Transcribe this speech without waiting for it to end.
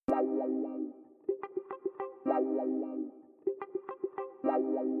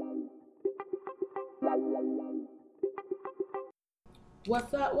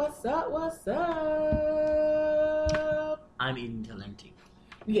What's up? What's up? What's up? I'm eating Talenti.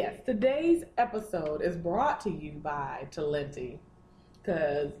 Yes, today's episode is brought to you by Talenti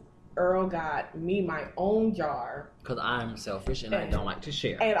because Earl got me my own jar. Because I'm selfish and I don't like to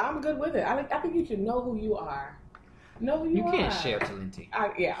share. And I'm good with it. I think you should know who you are. Know who you are. You can't share Talenti.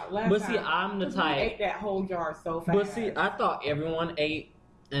 Last see, time, I'm the 'cause type. we ate that whole jar so fast. But see, I thought everyone ate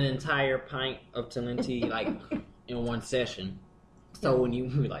an entire pint of Talenti like in one session. So when you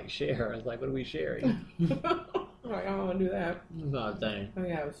like share, I was like, what are we sharing? Like, I don't want to do that. It's not a thing. Oh,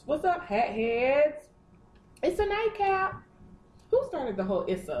 yeah. What's up, hat heads? It's a nightcap. Who started the whole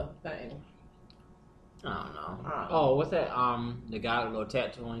Issa thing? I don't know. Oh, what's that? The guy with a little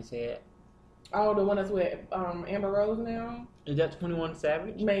tattoo on his head. Oh, the one that's with Amber Rose now? Is that 21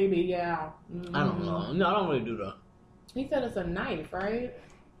 Savage? Maybe, yeah. Mm-hmm. I don't know. No, I don't really do that. He said it's a knife, right?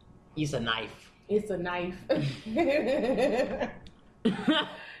 It's a knife. It's a knife.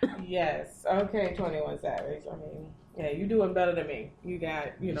 Yes. Okay, 21 Savage. I mean, yeah, you doing better than me. You got,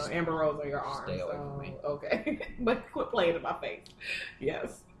 Amber Rose on your arm. Stay away from me. Okay. But quit playing in my face.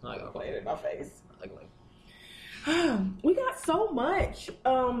 Yes. Like, Playing in my face. like. We got so much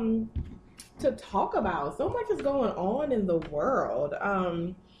to talk about. So much is going on in the world.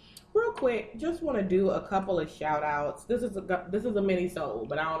 Real quick, just want to do a couple of shout outs. This is a mini soul,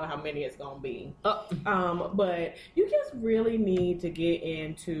 but I don't know how many it's gonna be. But you just really need to get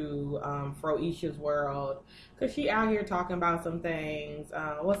into Froisha's world because she out here talking about some things.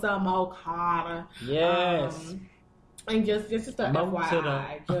 What's up, Mo Carter? Yes. And just a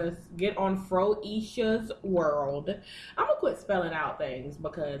FYI, just get on Froisha's world. I'm gonna quit spelling out things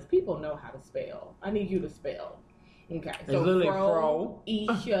because people know how to spell. I need you to spell. Okay, so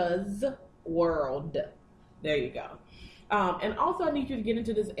Froisha's world. There you go. And also, I need you to get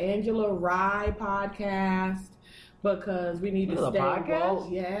into this Angela Rye podcast because we need to stay woke.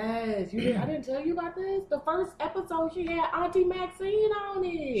 Yes, you did. I didn't tell you about this. The first episode, she had Auntie Maxine on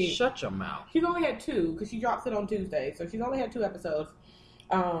it. Shut your mouth. She's only had 2 because she drops it on Tuesday, so she's only had 2 episodes.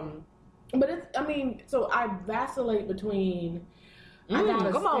 But so I vacillate between. Come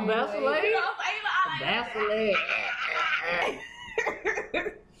on, vacillate. Vacillate.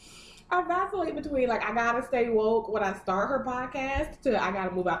 I vacillate between I gotta stay woke when I start her podcast to I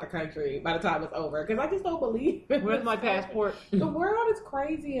gotta move out the country by the time it's over because I just don't believe it. Where's my passport? The world is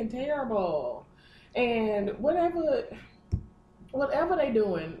crazy and terrible, and whatever they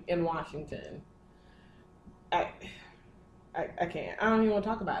doing in Washington, I can't. I don't even want to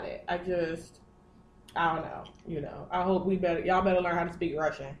talk about it. I don't know. I hope y'all better learn how to speak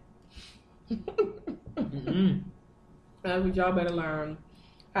Russian. That's what y'all better learn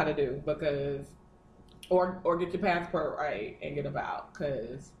how to do because, or get your passport right and get about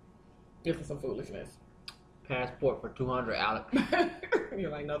because this is some foolishness. Passport for $200, Alex.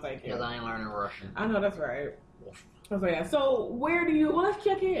 You're like, no, thank you. Because I ain't learning Russian. I know that's right. So yeah. So where do you? Well, let's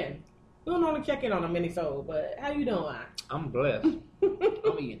check in. We don't normally check in on a mini-soul, but how you doing? I'm blessed.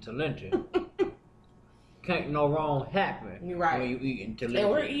 I'm eating Talenti. Can't no wrong happen. You're right. When you eating Talenti. And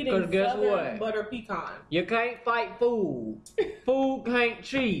we're eating guess Southern what? butter pecan. You can't fight food. Food can't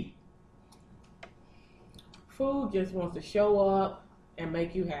cheat. Food just wants to show up and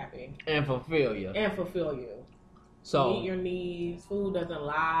make you happy. And fulfill you. So meet your needs. Food doesn't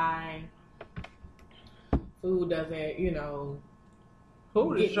lie. Food doesn't,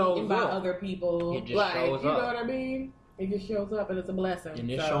 food get shows eaten by up. other people. It just shows up. You know what I mean? It just shows up and it's a blessing. And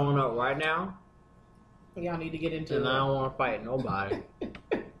it's showing up right now. Y'all need to get into and it. I don't want to fight nobody.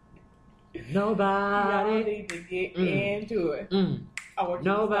 Nobody. Y'all need to get into it. I want you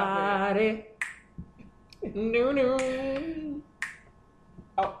nobody. No.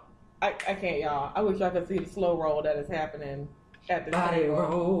 Oh, I can't, y'all. I wish y'all could see the slow roll that is happening at the body table.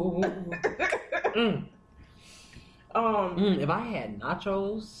 roll. If I had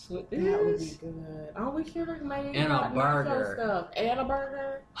nachos with this, that would be good. Oh, we should have made and a burger stuff and a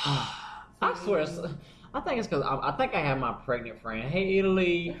burger. I swear, I think it's because I think I have my pregnant friend. Hey,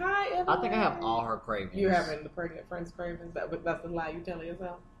 Italy. Hi, Italy. I think I have all her cravings. You're having the pregnant friend's cravings. That's the lie you telling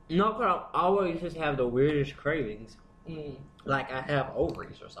yourself. No, because I always just have the weirdest cravings. Like I have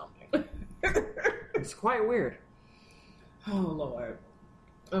ovaries or something. It's quite weird. Oh Lord.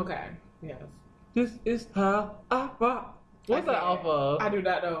 Okay. Yes. This is how I rock. What's that off of? I do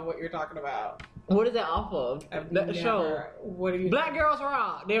not know what you're talking about. What is that off of? That show. What are you? Black Girls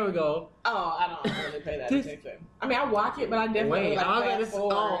Rock. There we go. Oh, I don't really pay that attention. I mean, I watch it, but I definitely fast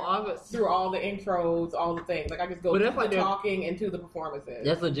forward through all the intros, all the things. I just go to the talking and to the performances.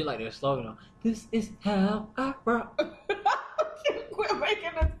 That's legit like their slogan. This is how I rock. Quit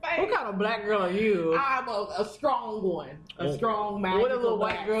making this face. What kind of black girl are you? I'm a strong one. A strong, magical What a little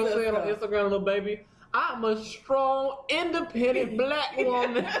white black girl sister. said on Instagram, little baby. I'm a strong, independent black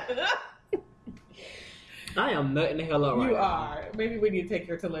woman. I am nutting the hell up right You now. are. Maybe we need to take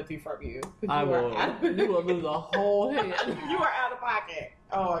your Talenti from you. I will. You will lose a whole head. You are out of pocket.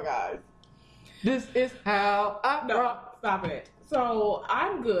 Oh my gosh. This is how I rock. Stop it. So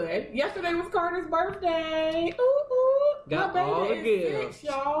I'm good. Yesterday was Carter's birthday. Ooh, ooh. Got My baby all the is gifts. 6,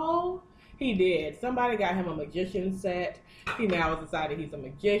 y'all. He did. Somebody got him a magician set. He now has decided he's a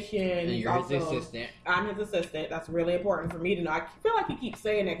magician. And He's you're his also- assistant. I'm his assistant. That's really important for me to know. I feel like he keeps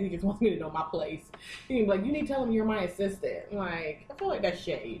saying that because he just wants me to know my place. He's like, you need to tell him you're my assistant. I'm like, I feel like that's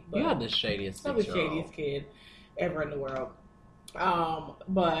shade. You are the shadiest I'm the 6-year-old. shadiest kid ever in the world.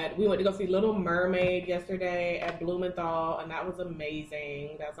 But we went to go see Little Mermaid yesterday at Blumenthal, and that was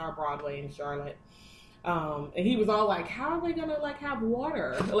amazing. That's our Broadway in Charlotte. And he was all like, how are they gonna like have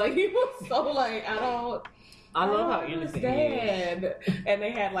water? Like he was so like, I love how don't innocent he is. understand. And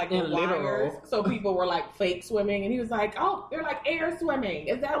they had like the And literal. wires, so people were like fake swimming, and he was like, "Oh, they're like air swimming.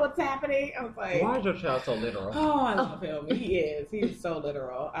 Is that what's happening?" I was like, Why is your child so literal? "Oh, I love him. He is so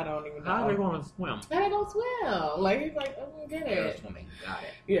literal. I don't even know. How are they going to swim? How they gonna swim? Like he's like, I don't get Air it. swimming. Got it.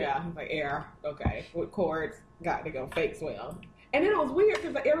 Yeah, he's like air. Okay, with cords, got to go fake swim." And then it was weird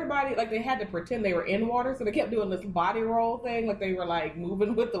because like, everybody, like, they had to pretend they were in water, so they kept doing this body roll thing, like they were like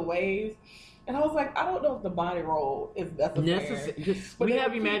moving with the waves. And I was like, I don't know if the body roll is necessary. But We they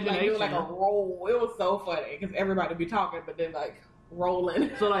have would keep, imagination. Like, doing like a roll. It was so funny because everybody would be talking, but then like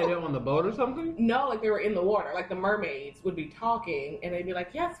rolling. So like they're on the boat or something? No, like they were in the water. Like the mermaids would be talking, and they'd be like,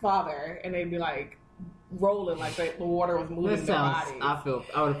 "Yes, father," and they'd be like rolling, like the water was moving That their sounds. bodies.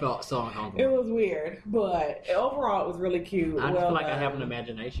 I would have felt so It uncomfortable. was weird, but overall, it was really cute. I just feel like I have an done.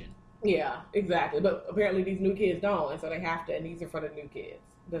 imagination. Yeah, exactly. But apparently, these new kids don't, and so they have to. And these are for the new kids.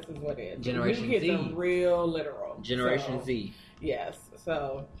 This is what it is. Generation new kids Z. are real literal. Generation So, Z. Yes.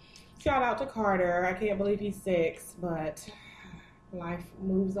 So, shout out to Carter. I can't believe he's 6, but life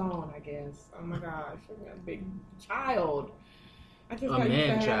moves on, I guess. Oh my gosh, I'm a big child. I just A got used to man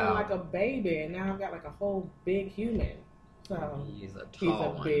having child. like a baby, and now I've got like a whole big human. So He's a he's tall a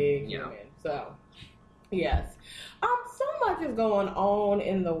one. big Yeah. human. So yes, so much is going on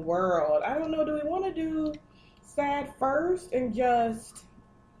in the world. I don't know. Do we want to do sad first and just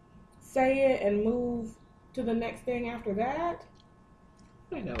say it and move to the next thing after that?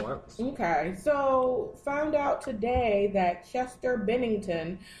 I think that works. Okay, so found out today that Chester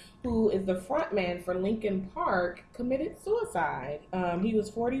Bennington, who is the frontman for Linkin Park, committed suicide. He was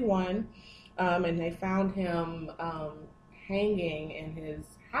 41, and they found him hanging in his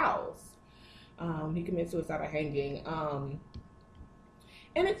house. He committed suicide by hanging.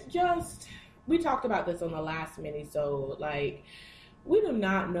 And it's just, we talked about this on the last mini-sode, like, we do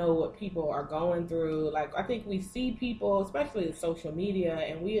not know what people are going through. Like, I think we see people, especially in social media,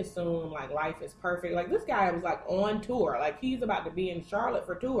 and we assume, like, life is perfect. Like, this guy was, like, on tour. Like, he's about to be in Charlotte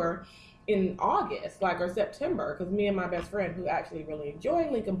for tour in August, like, or September, because me and my best friend, who actually really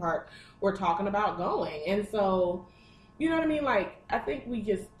enjoyed Linkin Park, were talking about going. And so, you know what I mean? Like, I think we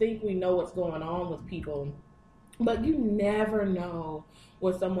just think we know what's going on with people, but you never know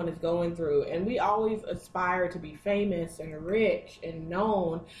what someone is going through. And we always aspire to be famous and rich and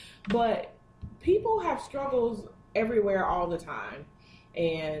known, but people have struggles everywhere all the time.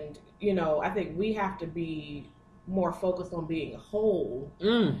 And, you know, I think we have to be more focused on being whole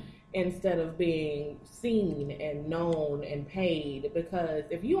instead of being seen and known and paid, because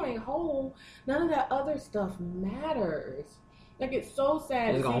if you ain't whole, none of that other stuff matters. Like, it's so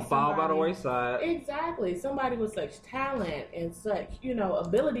sad. It's to gonna see fall by the somebody- wayside. Exactly. Somebody with such talent and such, you know,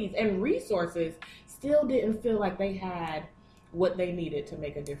 abilities and resources still didn't feel like they had what they needed to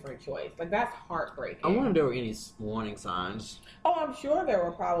make a different choice. Like, that's heartbreaking. I wonder if there were any warning signs. Oh, I'm sure there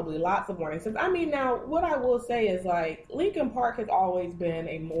were probably lots of warning signs. I mean, now, what I will say is, like, Linkin Park has always been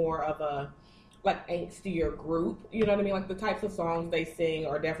a more of a, like, angstier group. You know what I mean? Like, the types of songs they sing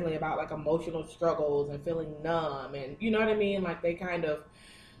are definitely about, like, emotional struggles and feeling numb. And, you know what I mean? Like, they kind of,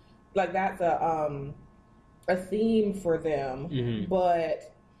 like, that's a theme for them. Mm-hmm.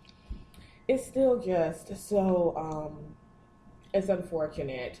 But it's still just so, it's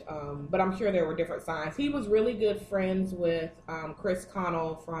unfortunate. But I'm sure there were different signs. He was really good friends with Chris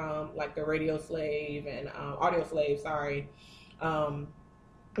Connell from, like, the Radio Slave and Audio Slave,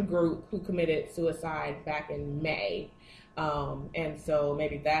 group, who committed suicide back in May. And so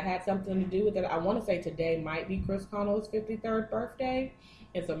maybe that had something to do with it. I want to say today might be Chris Connell's 53rd birthday.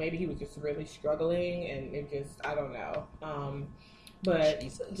 And so maybe he was just really struggling, and it just, I don't know. But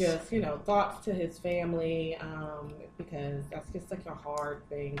Jesus. just, thoughts to his family, because that's just such a hard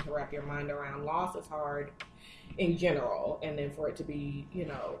thing to wrap your mind around. Loss is hard in general, and then for it to be,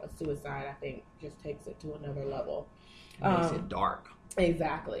 a suicide, I think just takes it to another level. Makes it dark.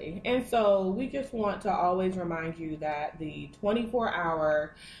 Exactly. And so we just want to always remind you that the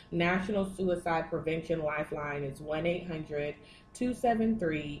 24-hour National Suicide Prevention Lifeline is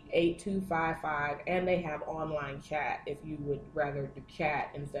 1-800-273-8255, and they have online chat if you would rather do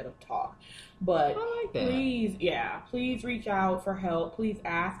chat instead of talk. But I like that. please reach out for help. Please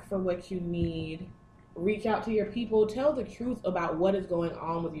ask for what you need. Reach out to your people. Tell the truth about what is going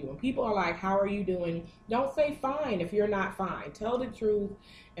on with you. When people are like, how are you doing? Don't say fine if you're not fine. Tell the truth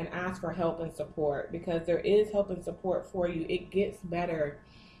and ask for help and support, because there is help and support for you. It gets better.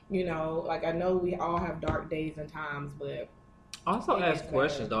 I know we all have dark days and times, but also ask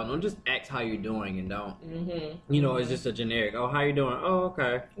questions, though. Don't just ask how you're doing and don't. Mm-hmm. It's just a generic, oh, how you doing? Oh,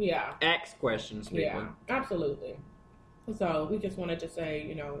 okay. Yeah. Ask questions, people. Yeah, absolutely. So we just wanted to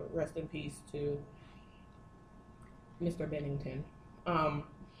say, rest in peace to Mr. Bennington. And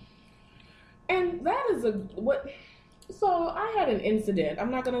that is so I had an incident.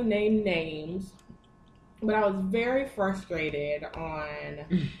 I'm not going to name names, but I was very frustrated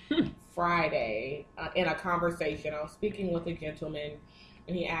on Friday in a conversation. I was speaking with a gentleman,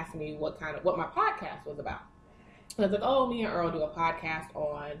 and he asked me what my podcast was about. I was like, oh, me and Earl do a podcast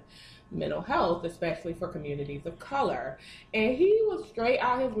on mental health, especially for communities of color. And he was straight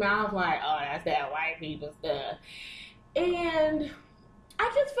out his mouth like, oh, that's that white people stuff. And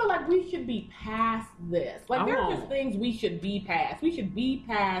I just feel like we should be past this. Like, there are just things we should be past. We should be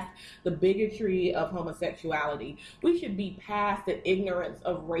past the bigotry of homosexuality. We should be past the ignorance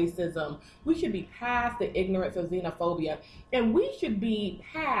of racism. We should be past the ignorance of xenophobia. And we should be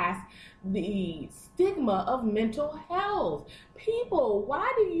past the stigma of mental health. People,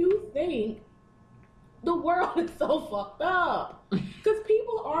 why do you think the world is so fucked up? Because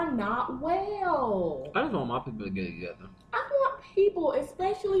people are not well. I just want my people to get together. I want people,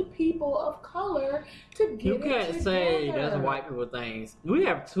 especially people of color, to get You it can't together. say that's white people things. We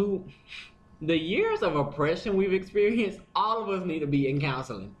have the years of oppression we've experienced, all of us need to be in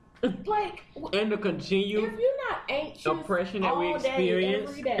counseling. Like, and to continue if you're not anxious oppression that we all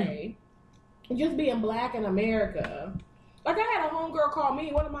experience day, every day, just being black in America. Like, I had a homegirl call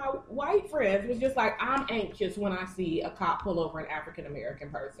me, one of my white friends was just like, I'm anxious when I see a cop pull over an African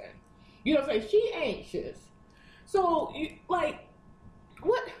American person. You know what I'm saying? She anxious. So, what?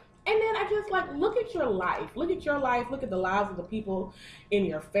 And then I just look at your life. Look at your life. Look at the lives of the people in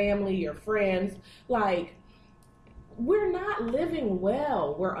your family, your friends. Like, we're not living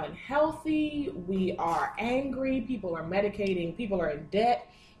well. We're unhealthy. We are angry. People are medicating. People are in debt.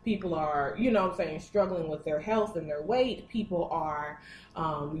 People are, struggling with their health and their weight. People are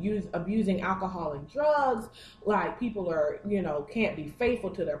abusing alcohol and drugs. Like, people are, can't be faithful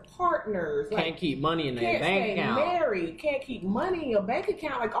to their partners. Can't keep money in their bank account. Can't stay married. Can't keep money in your bank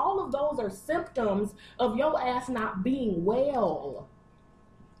account. Like, all of those are symptoms of your ass not being well.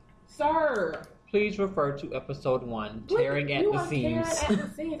 Sir. Please refer to episode 1, Tearing at the Seams. Tearing at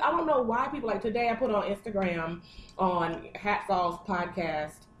the seams. I don't know why people, today I put on Instagram on Hats Off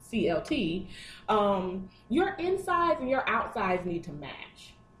Podcast CLT, your insides and your outsides need to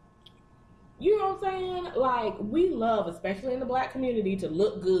match. You know what I'm saying? Like, we love, especially in the black community, to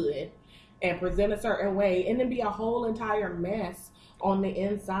look good and present a certain way and then be a whole entire mess on the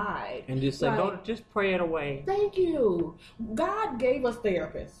inside. And just say, just pray it away. Thank you. God gave us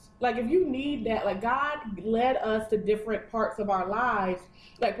therapists. Like, if you need that, God led us to different parts of our lives,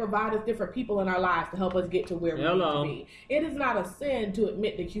 provide us different people in our lives to help us get to where we need to be. It is not a sin to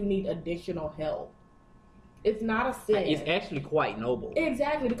admit that you need additional help. It's not a sin. It's actually quite noble.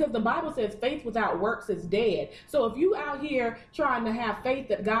 Exactly, because the Bible says faith without works is dead. So if you out here trying to have faith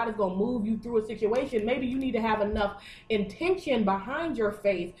that God is going to move you through a situation, maybe you need to have enough intention behind your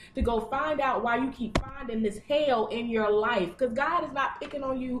faith to go find out why you keep finding this hell in your life. Because God is not picking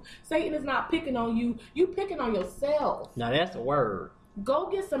on you. Satan is not picking on you. You picking on yourself. Now that's a word. Go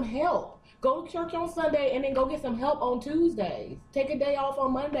get some help. Go to church on Sunday and then go get some help on Tuesdays. Take a day off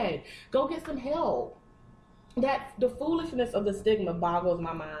on Monday. Go get some help. That the foolishness of the stigma boggles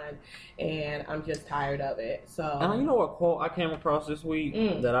my mind, and I'm just tired of it. So, and you know what quote I came across this week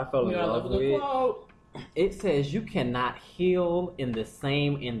that I fell in love with? Quote. It says, "You cannot heal in the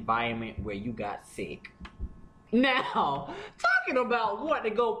same environment where you got sick." Now, talking about what to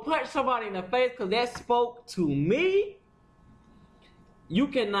go punch somebody in the face because that spoke to me. you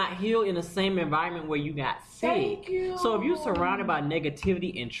cannot heal in the same environment where you got sick. Thank you. So if you're surrounded by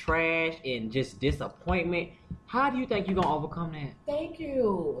negativity and trash and just disappointment, how do you think you're gonna overcome that? Thank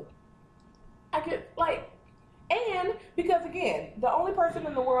you. I could and because again, the only person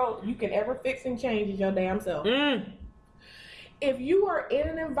in the world you can ever fix and change is your damn self. If you are in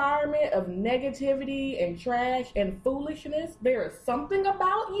an environment of negativity and trash and foolishness, there is something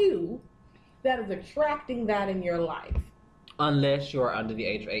about you that is attracting that in your life. Unless you're under the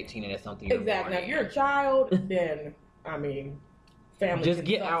age of 18 and it's something you're exactly. Now, if you're a child, then family just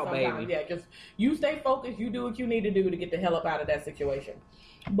get out, baby. Yeah, just you stay focused. You do what you need to do to get the hell up out of that situation.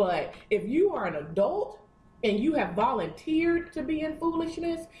 But if you are an adult and you have volunteered to be in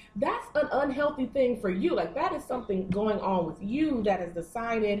foolishness, that's an unhealthy thing for you. Like, that is something going on with you that has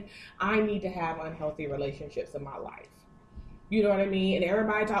decided, I need to have unhealthy relationships in my life. You know what I mean? And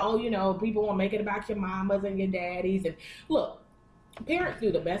everybody talk, people want to make it about your mamas and your daddies. And look, parents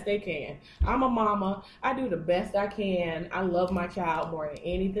do the best they can. I'm a mama. I do the best I can. I love my child more than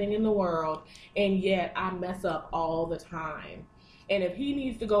anything in the world. And yet I mess up all the time. And if he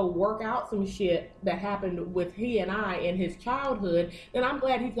needs to go work out some shit that happened with he and I in his childhood, then I'm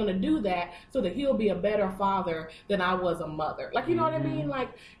glad he's going to do that so that he'll be a better father than I was a mother. Like, you know what I mean? Like,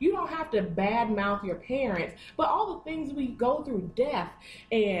 you don't have to badmouth your parents, but all the things we go through, death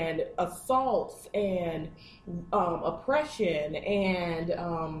and assaults and oppression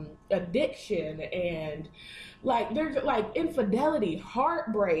and addiction and there's infidelity,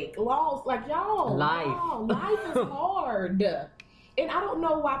 heartbreak, loss, life is hard. And I don't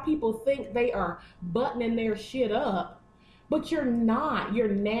know why people think they are buttoning their shit up, but you're not. You're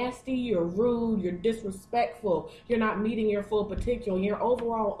nasty, you're rude, you're disrespectful, you're not meeting your full potential, and you're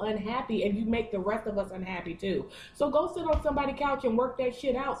overall unhappy, and you make the rest of us unhappy too. So go sit on somebody's couch and work that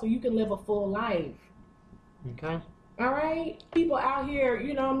shit out so you can live a full life. Okay. All right? People out here,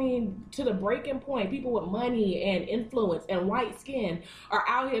 to the breaking point, people with money and influence and white skin are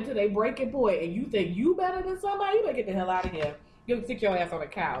out here to their breaking point, and you think you better than somebody? You better get the hell out of here. You can sit your ass on the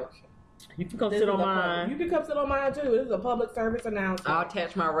couch. You can come sit on mine. You can come sit on mine too. This is a public service announcement. I'll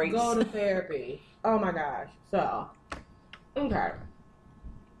attach my rates. Go to therapy. Oh my gosh. So, okay.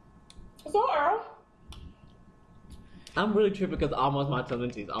 So, Earl. I'm really tripping because almost my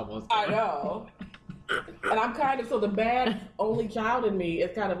tendencies almost. I know. And I'm so the bad only child in me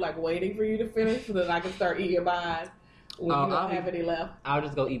is kind of like waiting for you to finish so that I can start eating mine when you don't have any left. I'll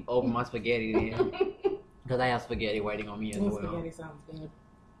just go eat over my spaghetti then. Because I have spaghetti waiting on me as well. Spaghetti sounds good.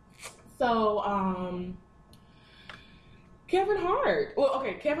 So, Kevin Hart. Well,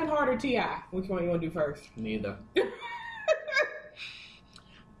 okay, Kevin Hart or T.I.? Which one you want to do first? Neither.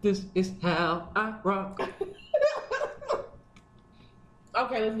 This is how I rock.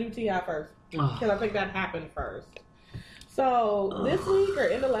 Okay, let's do T.I. first. Because I think that happened first. So, this week or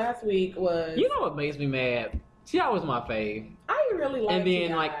in the last week was... You know what makes me mad? T.I. was my fave. I really like And then,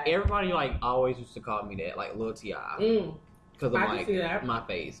 T.I. everybody, always used to call me that, Lil T.I. Because of, my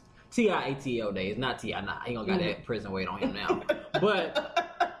face. T.I. ATL days, not T.I. Nah, he don't got that prison weight on him now.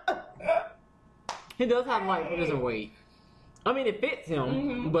 But he does have, prison weight. I mean, it fits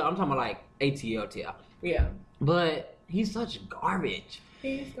him, but I'm talking about, ATL T.I. Yeah. But he's such garbage.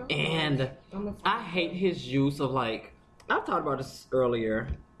 He's garbage. And I hate his use of, I've talked about this earlier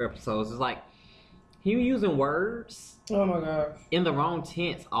episodes. It's he using words. Oh my gosh. In the wrong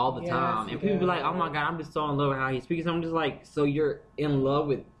tense all the time. And people be like, oh my God, I'm just so in love with how he speaks. I'm just so you're in love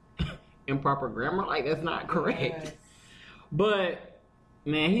with improper grammar? That's not correct. Yes. But,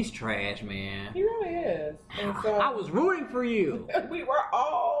 man, he's trash, man. He really is. And so, I was rooting for you. We were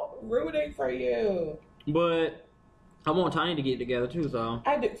all rooting for you. But I want Tiny to get together too, so.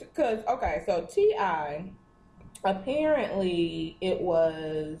 I do, because, okay, so T.I., apparently it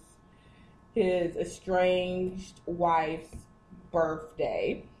was his estranged wife's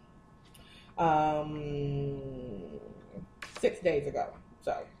birthday 6 days ago.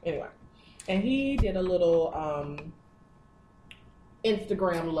 So, anyway. And he did a little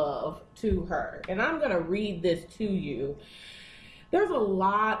Instagram love to her. And I'm going to read this to you. There's a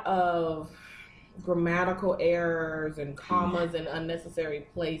lot of grammatical errors and commas in unnecessary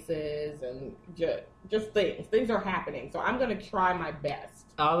places and just things. Things are happening. So I'm going to try my best.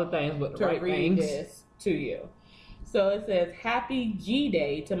 All the things, but the right read this to you. So it says, Happy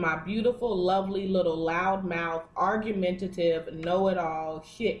G-Day to my beautiful, lovely, little loudmouth, argumentative, know-it-all,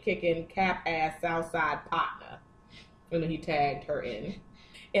 shit-kicking, cap-ass Southside partner. And then he tagged her in.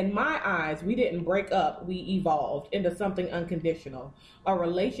 In my eyes, we didn't break up, we evolved into something unconditional. A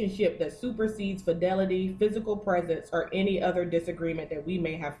relationship that supersedes fidelity, physical presence, or any other disagreement that we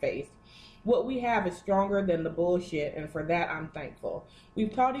may have faced. What we have is stronger than the bullshit, and for that I'm thankful.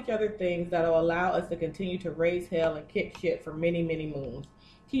 We've taught each other things that will allow us to continue to raise hell and kick shit for many, many moons.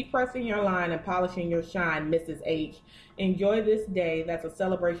 Keep pressing your line and polishing your shine, Mrs. H. Enjoy this day that's a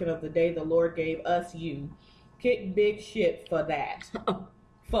celebration of the day the Lord gave us you. Kick big shit for that.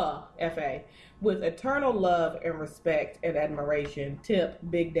 F-A. With eternal love and respect and admiration, tip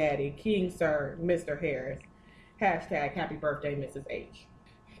Big Daddy, King Sir, Mr. Harris. Hashtag happy birthday, Mrs. H.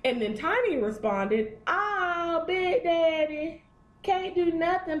 And then Tiny responded, Big Daddy, can't do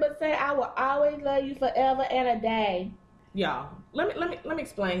nothing but say I will always love you forever and a day. Y'all, let me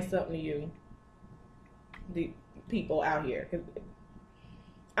explain something to you, the people out here. 'Cause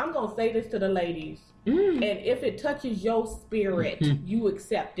I'm gonna say this to the ladies, and if it touches your spirit, you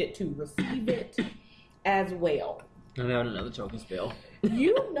accept it to receive it as well. I got another choking spell.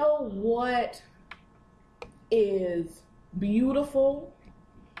 You know what is beautiful?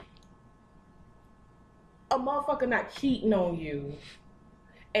 A motherfucker not cheating on you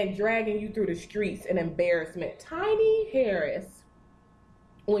and dragging you through the streets in embarrassment. Tiny Harris,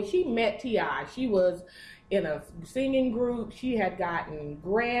 when she met T.I., she was in a singing group. She had gotten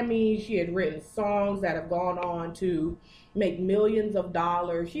Grammys. She had written songs that have gone on to make millions of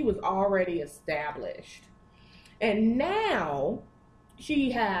dollars. She was already established. And now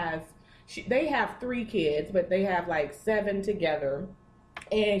they have 3 kids, but they have like 7 together.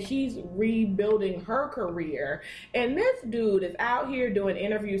 And she's rebuilding her career. And this dude is out here doing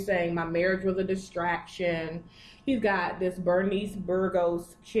interviews saying my marriage was a distraction. He's got this Bernice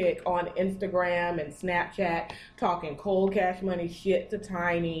Burgos chick on Instagram and Snapchat talking cold cash money shit to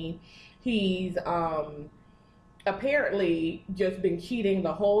Tiny. He's apparently just been cheating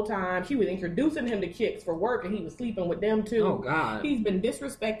the whole time. She was introducing him to chicks for work and he was sleeping with them too. Oh, God. He's been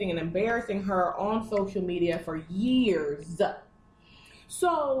disrespecting and embarrassing her on social media for years.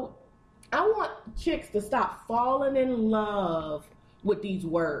 So, I want chicks to stop falling in love with these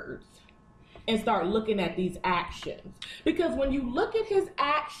words and start looking at these actions. Because when you look at his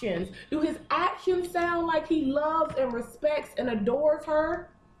actions, do his actions sound like he loves and respects and adores her?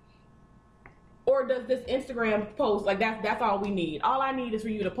 Or does this Instagram post, like that's all we need. All I need is for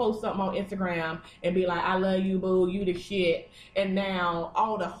you to post something on Instagram and be like, I love you, boo, you the shit. And now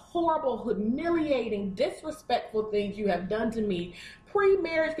all the horrible, humiliating, disrespectful things you have done to me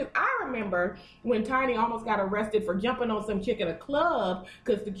pre-marriage. Because I remember when Tiny almost got arrested for jumping on some chick in a club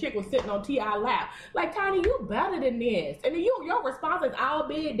because the chick was sitting on T.I. lap. Like, Tiny, you better than this. And then your response is, I'll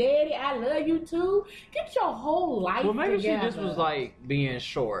be daddy, I love you too. Get your whole life together. Well, maybe she just was like being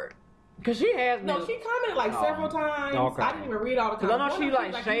short. Because she has No, she commented like several times. Okay. I didn't even read all the comments. Because I know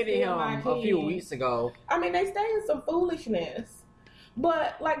she like shaded him a few weeks ago. I mean, they stay in some foolishness.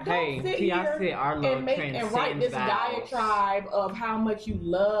 But, like, don't sit here and write this diatribe of how much you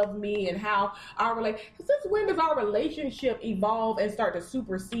love me and how our relationship... Since when does our relationship evolve and start to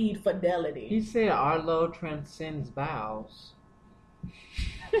supersede fidelity? He said our love transcends vows.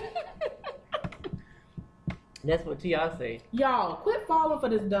 That's what T.I. say. Y'all, quit falling for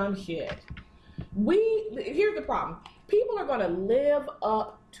this dumb shit. Here's the problem. People are going to live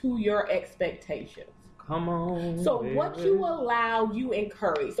up to your expectations. Come on. So baby. What you allow, you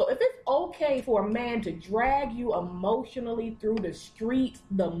encourage. So if it's okay for a man to drag you emotionally through the streets,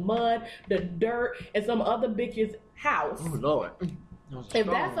 the mud, the dirt, and some other bitch's house. Oh, Lord. If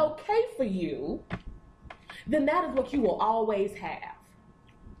that's okay for you, then that is what you will always have.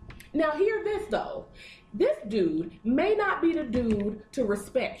 Now, hear this, though. This dude may not be the dude to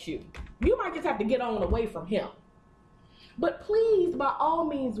respect you. You might just have to get on away from him. But please, by all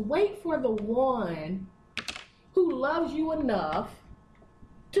means, wait for the one who loves you enough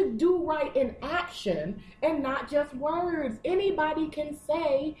to do right in action and not just words. Anybody can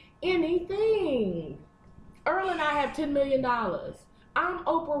say anything. Earl and I have $10 million. I'm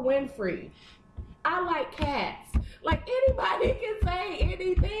Oprah Winfrey. I like cats. Like, anybody can say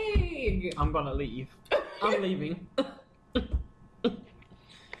anything. I'm gonna leave. I'm leaving.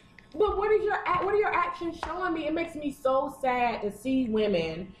 But what are your actions showing me? It makes me so sad to see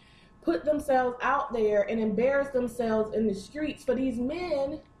women put themselves out there and embarrass themselves in the streets for these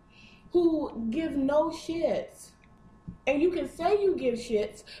men who give no shits. And you can say you give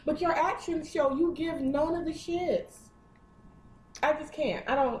shits, but your actions show you give none of the shits. I just can't.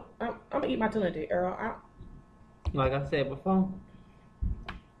 I'm gonna eat my tongue, Earl. Like I said before,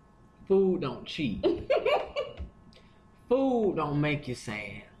 food don't cheat. Food don't make you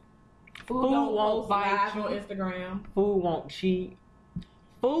sad. Food won't bite you on Instagram. Food won't cheat.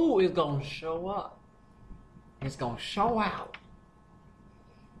 food is gonna show up. It's gonna show out.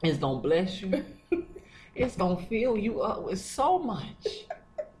 It's gonna bless you. It's gonna fill you up with so much.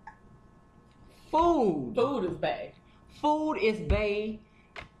 Food. Food is bae. Food is bae.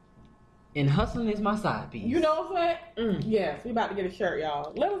 And hustling is my side piece. You know what I'm saying? Yes, we about to get a shirt,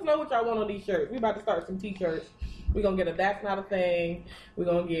 y'all. Let us know what y'all want on these shirts. We about to start some t-shirts. We're going to get a That's Not a Thing. We're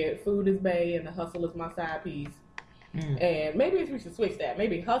going to get Food is bae and the hustle is my side piece. And maybe we should switch that.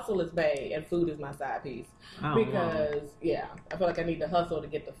 Maybe hustle is bae and food is my side piece. Because, yeah, I feel like I need to hustle to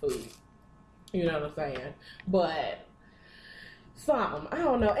get the food. You know what I'm saying? But something. I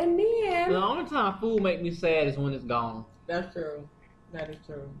don't know. And then... The only time food make me sad is when it's gone. That's true. That is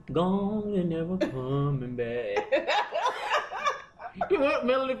true. Gone and never coming back. What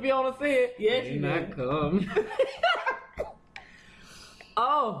Melody Fiona said? Yes, you not come.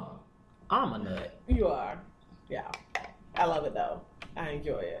 Oh, I'm a nut. You are. Yeah. I love it though. I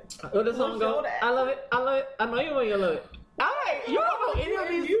enjoy it. What the song go? I love it. I love it. I know you love it. You don't know any of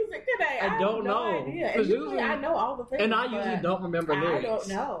these music today. I don't know. Idea. And usually I know all the things. And I usually don't remember lyrics. I don't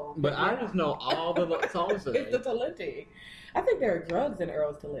know. But I just know all the songs today. It's the Talenti. I think there are drugs in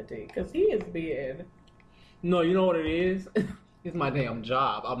Earl's Talenti because he is being. No, you know what it is? It's my damn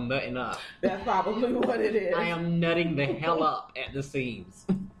job. I'm nutting up. That's probably what it is. I am nutting the hell up at the seams.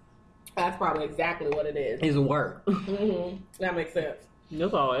 That's probably exactly what it is. It's work. That makes sense.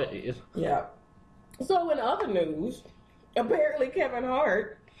 That's all it is. Yeah. So in other news, apparently Kevin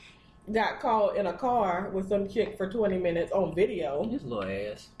Hart got caught in a car with some chick for 20 minutes on video. His little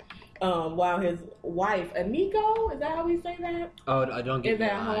ass. While his wife, Aniko, is that how we say that? Oh, I don't get that.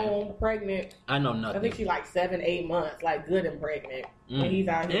 Is at home pregnant. I know nothing. I think she's like 7-8 months, like good and pregnant. And he's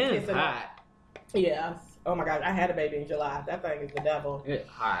out here kissing her. Yes. Oh my God, I had a baby in July. That thing is the devil. It's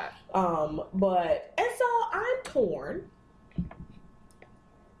hot. And so I'm torn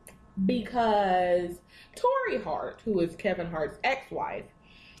because Tori Hart, who is Kevin Hart's ex-wife,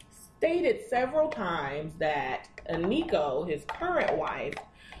 stated several times that Aniko, his current wife,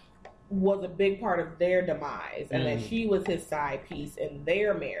 was a big part of their demise and that she was his side piece in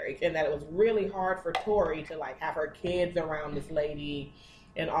their marriage and that it was really hard for Tori to like have her kids around this lady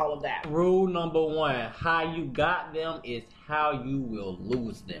and all of that. Rule number 1, how you got them is how you will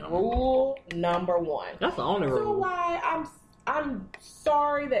lose them. Rule number 1. That's the only rule. So why I'm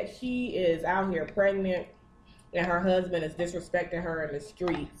sorry that she is out here pregnant and her husband is disrespecting her in the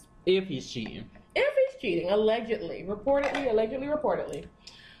streets. If he's cheating. If he's cheating, allegedly. Reportedly.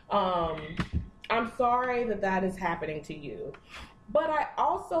 I'm sorry that is happening to you. But I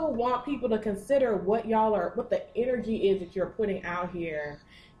also want people to consider what the energy is that you're putting out here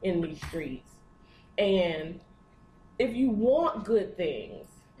in these streets. And if you want good things,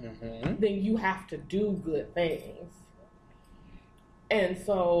 then you have to do good things. And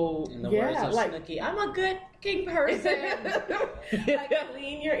so, Snooki, I'm a good king person. Like,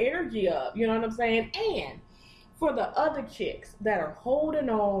 clean your energy up. You know what I'm saying? And for the other chicks that are holding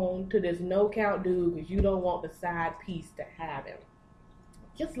on to this no count dude because you don't want the side piece to have him,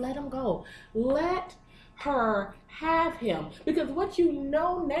 just let him go. Let her have him. Because what you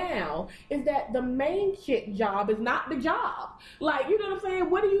know now is that the main chick job is not the job. Like, you know what I'm saying?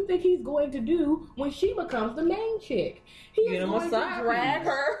 What do you think he's going to do when she becomes the main chick? He is going to drag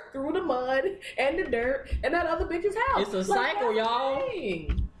her through the mud and the dirt and that other bitch's house. It's a cycle, y'all.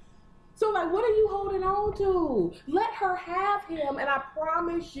 So, like, what are you holding on to? Let her have him, and I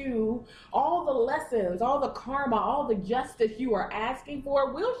promise you, all the lessons, all the karma, all the justice you are asking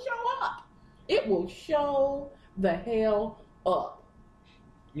for will show up. It will show the hell up.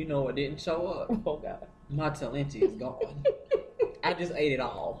 You know what didn't show up? Oh, God. My Talenti is gone. I just ate it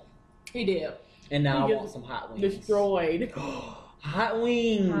all. He did. And now I want some hot wings. Destroyed. Hot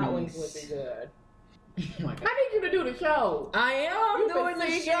wings. Hot wings would be good. I need you to do the show. I am doing the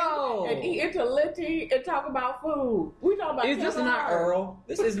show. And eat Talenti and talk about food. We talking about Is this not Earl?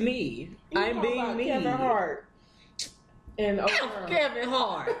 This is me. I'm being me. Kevin Hart. And Kevin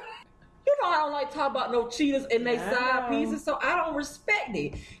Hart. You know I don't like talk about no cheaters and they side pieces, so I don't respect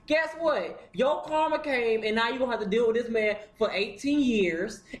it. Guess what? Your karma came, and now you're going to have to deal with this man for 18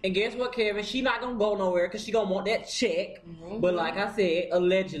 years. And guess what, Kevin? She not going to go nowhere because she going to want that check. But like I said,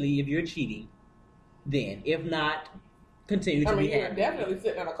 allegedly, if you're cheating, then. If not, continue to be happy. You're definitely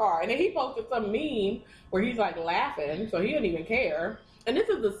sitting in a car. And then he posted some meme where he's like laughing, so he didn't even care. And this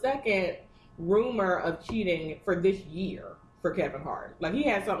is the second rumor of cheating for this year for Kevin Hart. Like, he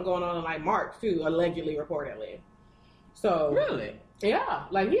had something going on in like March too, allegedly, reportedly. So really, yeah,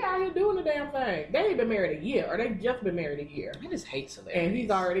 like he out here doing the damn thing. They ain't been married a year, or they just been married a year. I just hate celebrities. And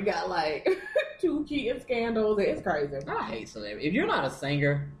he's already got like 2 cheating scandals. It's crazy. I hate celebrity. If you're not a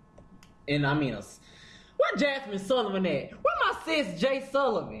singer, and I mean where Jasmine Sullivan at? Where my sis Jay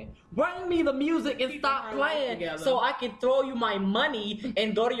Sullivan? Bring me the music and stop playing so I can throw you my money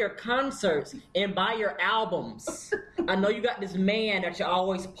and go to your concerts and buy your albums. I know you got this man that you're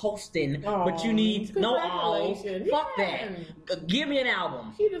always posting, but you need no albums. Fuck that. Give me an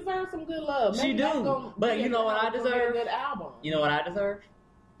album. She deserves some good love. Maybe she do. But you know what I deserve? Good album. You know what I deserve?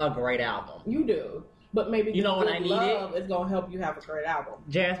 A great album. You do. But maybe you know what I need love is gonna help you have a great album.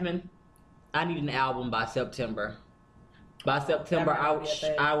 Jasmine, I need an album by September. By September,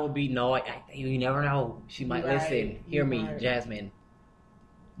 I will be. No, you never know. She might listen. Hear me, Jasmine.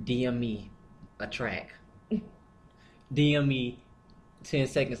 DM me a track. DM me 10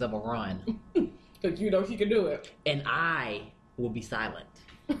 seconds of a run. Because you know she can do it. And I will be silent.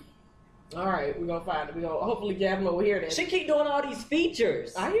 All right, we're gonna find it. Hopefully Jasmine will hear this. She keep doing all these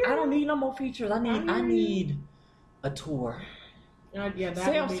features. I don't need no more features. I need a tour.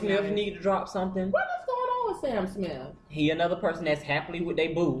 Sam Smith need to drop something. What is going on with Sam Smith? He another person that's happily with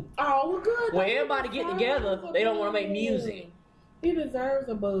their boo. Oh, well, good. When everybody get together, they don't want to make music. He deserves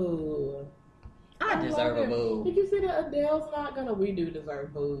a boo. I deserve a boo. Did you see that Adele's not gonna? We do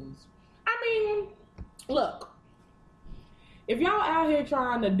deserve boos. I mean, look. If y'all out here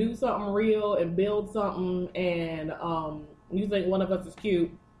trying to do something real and build something, and you think one of us is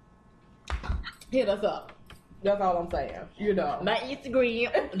cute, hit us up. That's all I'm saying. You know. My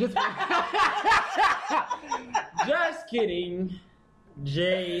Instagram. Just kidding.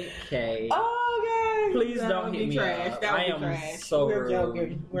 JK. Okay. Please don't hit me trash. up. I am trash. so We're rude.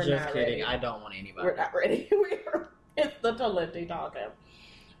 joking. We're just not kidding. ready. I don't want anybody. We're not ready. It's the Talenti talking.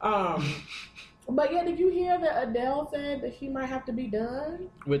 But yeah, did you hear that Adele said that she might have to be done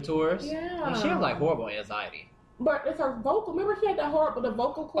with tours? Yeah. And she has like horrible anxiety. But it's her vocal. Remember she had that horrible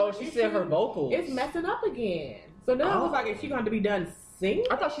vocal cord. Oh, she said her vocals. It's messing up again. So then it was like, is she going to be done singing?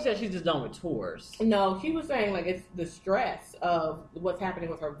 I thought she said she's just done with tours. No, she was saying like it's the stress of what's happening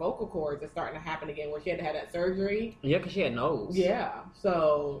with her vocal cords is starting to happen again, where she had to have that surgery. Yeah, because she had nose. Yeah,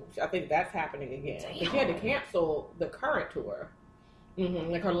 so I think that's happening again. She had to cancel the current tour.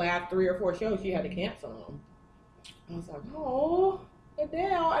 Like her last 3 or 4 shows, she had to cancel them. I was like, oh,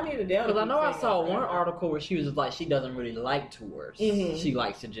 Adele, I need Adele. Because I know I saw one article where she was just like, she doesn't really like tours. She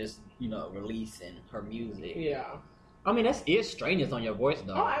likes to just, release in her music. Yeah. I mean, it's straightness on your voice,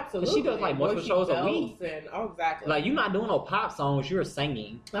 though. Oh, absolutely. She does like multiple shows a week. Exactly. Like, you're not doing no pop songs, you're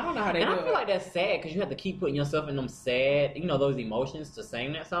singing. I don't know how they do it. And I feel like that's sad because you have to keep putting yourself in them sad, those emotions to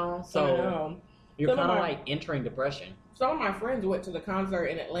sing that song. So you're kind of like entering depression. Some of my friends went to the concert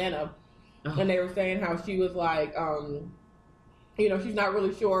in Atlanta, and they were saying how she was like, she's not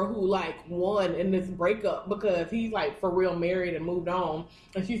really sure who like won in this breakup because he's like for real married and moved on,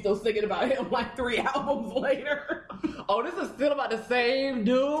 and she's still thinking about him like 3 albums later. Oh, this is still about the same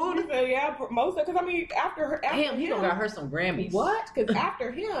dude? She said, yeah, most of because I mean after damn, he done got her some Grammys. What? Because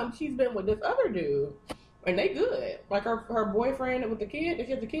after him, she's been with this other dude. And they good. Like her boyfriend with the kid that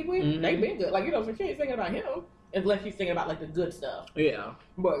she has the kid with, they been good. Like, so she ain't singing about him unless she's singing about like the good stuff. Yeah.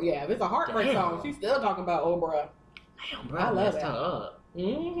 But yeah, if it's a heartbreak song, she's still talking about Oprah. Damn, bro. I love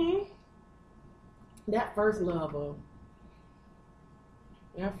that. That first lover.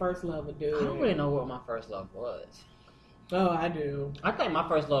 That first lover, dude. I don't really know what my first love was. Oh, I do. I think my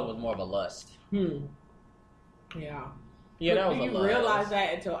first love was more of a lust. Yeah. Yeah, that was do you realize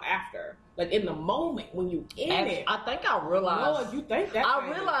that until after? Like in the moment when you in it. I think I realized. Lord, you think that?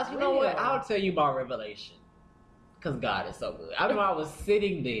 I realized. You know what? I'll tell you about revelation. Because God is so good. I remember I was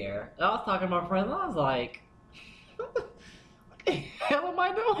sitting there and I was talking to my friends. And I was like, "What the hell am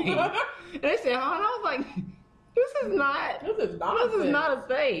I doing?" And they said, "Huh?" And I was like, "This is not a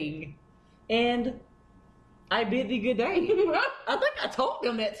thing." And I bid thee good day. I think I told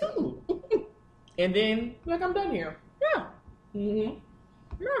them that too. And then, like, I'm done here. Yeah. Yeah.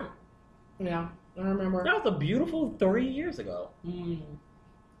 Yeah, I remember. That was a beautiful 3 years ago. Was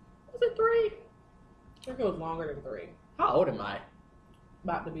it 3? I think it was longer than 3. How old am I?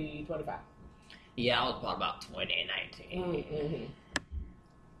 About to be 25. Yeah, I was probably about 20, 19.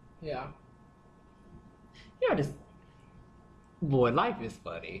 Yeah. Yeah, just... Boy, life is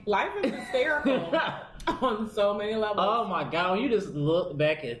funny. Life is hysterical on so many levels. Oh my God, when you just look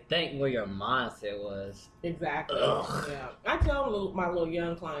back and think where your mindset was. Exactly. Ugh. Yeah. I tell my little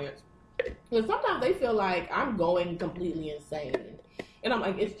young clients, because sometimes they feel like I'm going completely insane. And I'm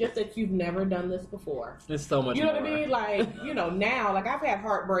like, it's just that you've never done this before. It's so much more. You know what I mean? Like, now, like I've had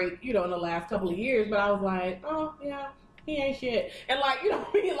heartbreak, in the last couple of years, but I was like, oh, yeah. He ain't shit. And like, what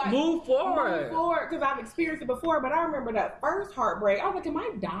I mean? Like, move forward. Because I've experienced it before. But I remember that first heartbreak. I was like, am I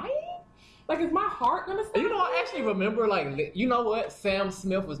dying? Like, is my heart gonna stop? You know, I actually remember, like, you know what? Sam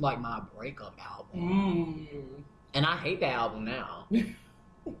Smith was like my breakup album. And I hate that album now.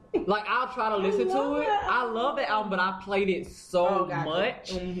 Like, I'll try to listen to it. I love that album, but I played it so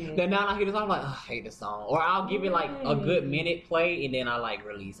much that now I hear this, I'm like, I hate this song. Or I'll give it like a good minute play, and then I like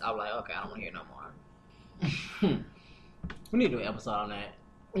release. I'm like, okay, I don't want to hear it no more. We need to do an episode on that.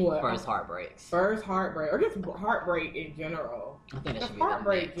 What? First heartbreaks. First heartbreak, or just heartbreak in general. I think that should be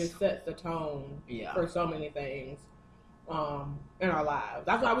heartbreak just sets the tone for so many things in our lives.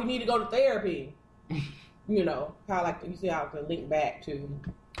 That's why we need to go to therapy. You know, how like you see how to link back to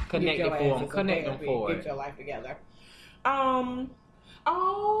connect them forward. Get your life together.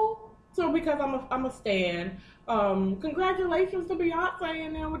 So because I'm a stan. Congratulations to Beyonce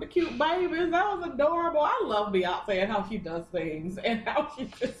and then with the cute babies. That was adorable. I love Beyonce and how she does things and how she's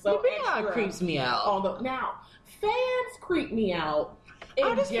just so extra. Creeps me out. Now, fans creep me out.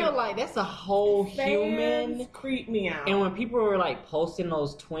 I just feel like that's a whole human. Creep me out. And when people were like posting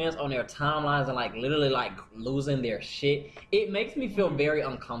those twins on their timelines and like literally like losing their shit, it makes me feel very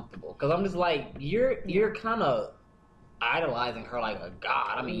uncomfortable because I'm just like, you're kind of idolizing her like a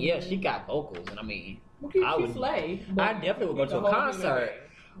god. I mean, yeah, she got vocals, and I mean, I definitely would go to a concert.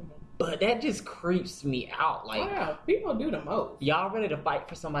 But that just creeps me out. Like, people do the most. Y'all ready to fight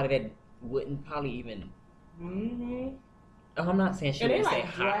for somebody that wouldn't probably even. I'm not saying she wouldn't say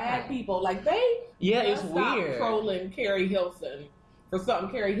drag people like they. Yeah, it's weird. Trolling Carrie Hilson for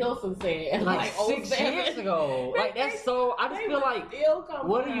something Carrie Hilson said like 6 years ago. Like that's so. I just feel like,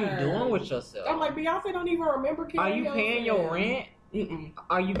 what are you doing with yourself? I'm like, Beyonce don't even remember Carrie. Are you paying your rent? Mm-mm.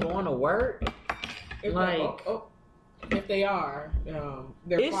 Are you going to work? If they are,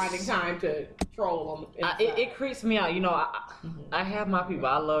 they're finding time to troll on the it creeps me out. You know, I have my people.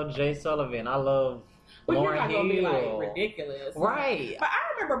 I love Jay Sullivan. I love. But you're not going to be like ridiculous. Right. But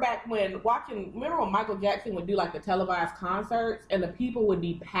I remember back when remember when Michael Jackson would do like the televised concerts and the people would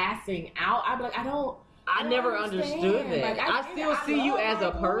be passing out? I'd be like, I never understood that. Like, I still see you as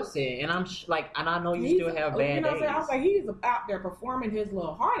a person, and I'm and I know you still have bad days. I was like, he's out there performing his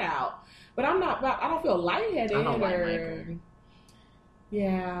little heart out, but I don't feel lightheaded. I don't like Michael.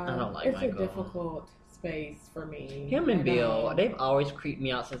 Yeah, I don't like it's Michael. A difficult space for me. Him and Bill, they've always creeped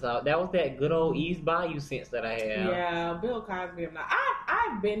me out since that was that good old East Bayou sense that I have. Yeah, Bill Cosby.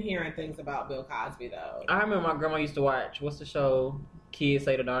 I've been hearing things about Bill Cosby though. I remember my grandma used to watch what's the show? Kids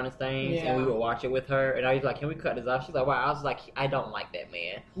Say the Darndest Things, and we would watch it with her, and I was like, "Can we cut this off?" She's like, "Why?" I was like, "I don't like that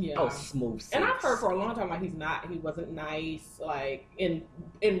man." Yeah, oh, smooth. And I've heard for a long time like he wasn't nice, like in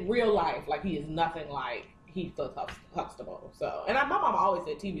real life, like he is nothing like Heath Huxtable. So, and my mom always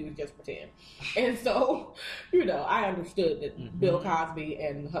said TV was just pretend, and so I understood that Bill Cosby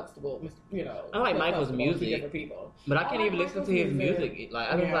and Huxtable, I like Michael's music, different people, but I can't even listen to his music. Like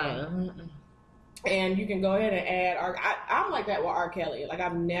I was like. And you can go ahead and add I'm like that with R. Kelly. Like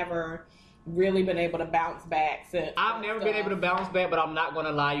I've never really been able to bounce back since. I've never been able to bounce back, but I'm not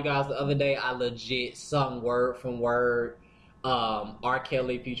gonna lie, you guys. The other day, I legit sung word from word. R.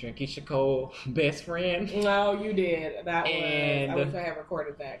 Kelly featuring Keisha Cole, Best Friend. No, you did. I wish I had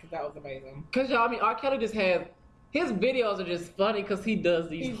recorded that because that was amazing. Because y'all, I mean, R. Kelly just has. His videos are just funny because he does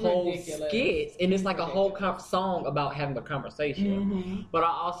these whole skits, and it's like a whole song about having a conversation. But I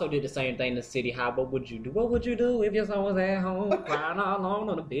also did the same thing to City High. What would you do? What would you do if your son was at home crying all alone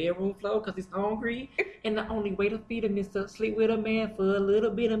on the bedroom floor because he's hungry, and the only way to feed him is to sleep with a man for a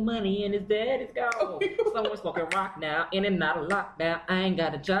little bit of money, and his dad is gone. Someone's smoking rock now, in and out of lockdown. I ain't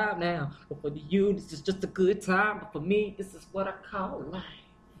got a job now, but for you, this is just a good time. But for me, this is what I call life.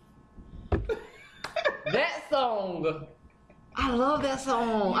 That song, I love that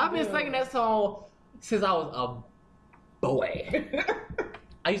song. I've been singing that song since I was a boy.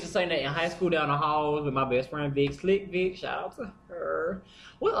 I used to sing that in high school down the halls with my best friend Vic, Slick Vic. Shout out to her.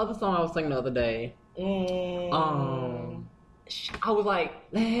 What other song I was singing the other day? I was like,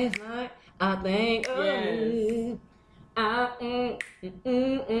 last night I think of I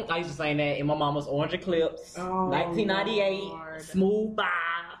used to sing that in my mama's Orange Eclipse, 1998, Lord. Smooth Vibe.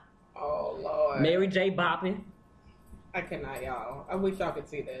 Oh, Lord. Mary J. Boppin'. I cannot, y'all. I wish y'all could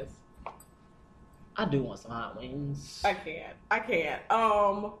see this. I do want some hot wings. I can't.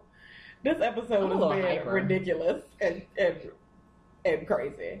 This episode has been ridiculous and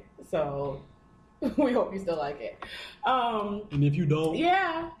crazy. So, we hope you still like it. And if you don't,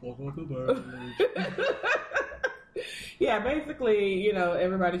 welcome to the Yeah, basically,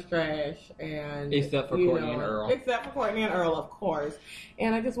 everybody's trash, and except for Courtney and Earl. Except for Courtney and Earl, of course.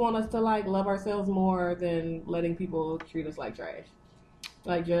 And I just want us to love ourselves more than letting people treat us like trash.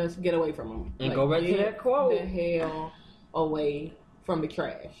 Like, just get away from them. And go back to that quote. Get the hell away from the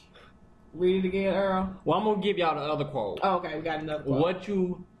trash. Read it again, Earl. Well, I'm gonna give y'all the other quote. Oh, okay, we got another quote. What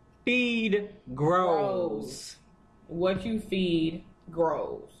you feed grows. What you feed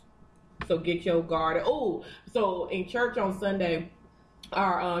grows. So get your garden. Oh, so in church on Sunday,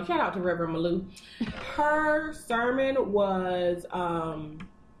 our shout out to Reverend Malou. Her sermon was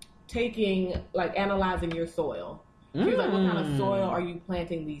analyzing your soil. She was like, what kind of soil are you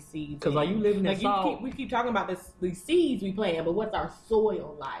planting these seeds in? Because are you living in salt? We keep talking about these seeds we plant, but what's our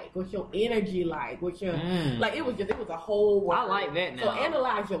soil like? What's your energy like? What's your it was a whole word. I like that now. So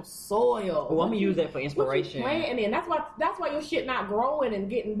analyze your soil. Well, I'm gonna use that for inspiration. What you planting in? That's why your shit not growing and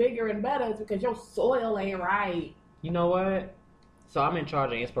getting bigger and better, is because your soil ain't right. You know what? So I'm in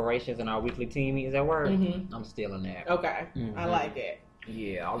charge of inspirations in our weekly team meetings at work. Mm-hmm. I'm stealing that. Okay. I like it.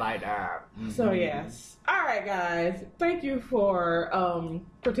 Yeah, I like that. Mm-hmm. So yes. All right, guys. Thank you for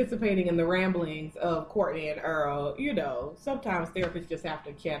participating in the ramblings of Courtney and Earl. You know, sometimes therapists just have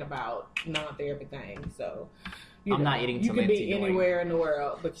to chat about non-therapy things. So I'm not eating Talenti. You can be anywhere in the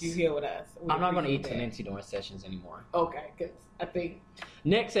world, but you here with us. I'm not going to eat Talenti during sessions anymore. Okay, because I think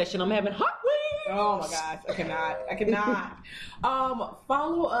next session I'm having hot wings. Oh my gosh, I cannot.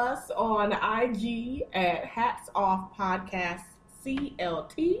 Follow us on IG at Hats Off Podcast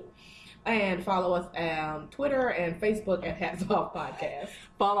CLT, and follow us on Twitter and Facebook at Hats Off Podcast.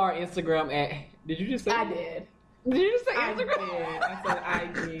 Follow our Instagram at. Did you just say? I did. Did you just say Instagram? I did. I said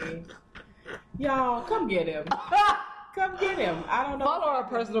IG. Y'all, come get him. Come get him. I don't know. Follow our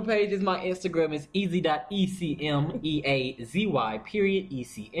personal pages. My Instagram is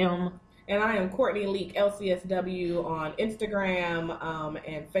easy.ecmeazy.ecm. And I am Courtney Leak LCSW on Instagram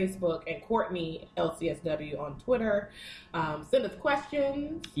and Facebook, and Courtney LCSW on Twitter. Send us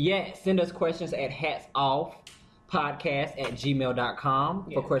questions. Yes, send us questions at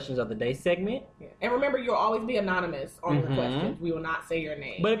hatsoffpodcast@gmail.com for questions of the day segment. Yeah. And remember, you'll always be anonymous on your questions. We will not say your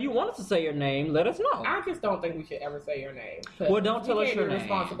name. But if you want us to say your name, let us know. I just don't think we should ever say your name. Well, don't tell us your name. You're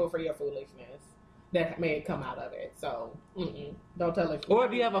responsible for your foolishness that may come out of it. So, don't tell us. Or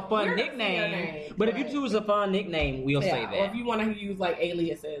if you have a fun nickname. But if you choose a fun nickname, we'll say that. Or if you want to use like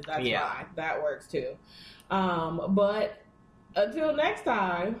aliases, that's fine. That works too. But until next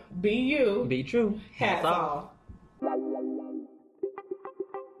time, be you. Be true. Hats off. La la la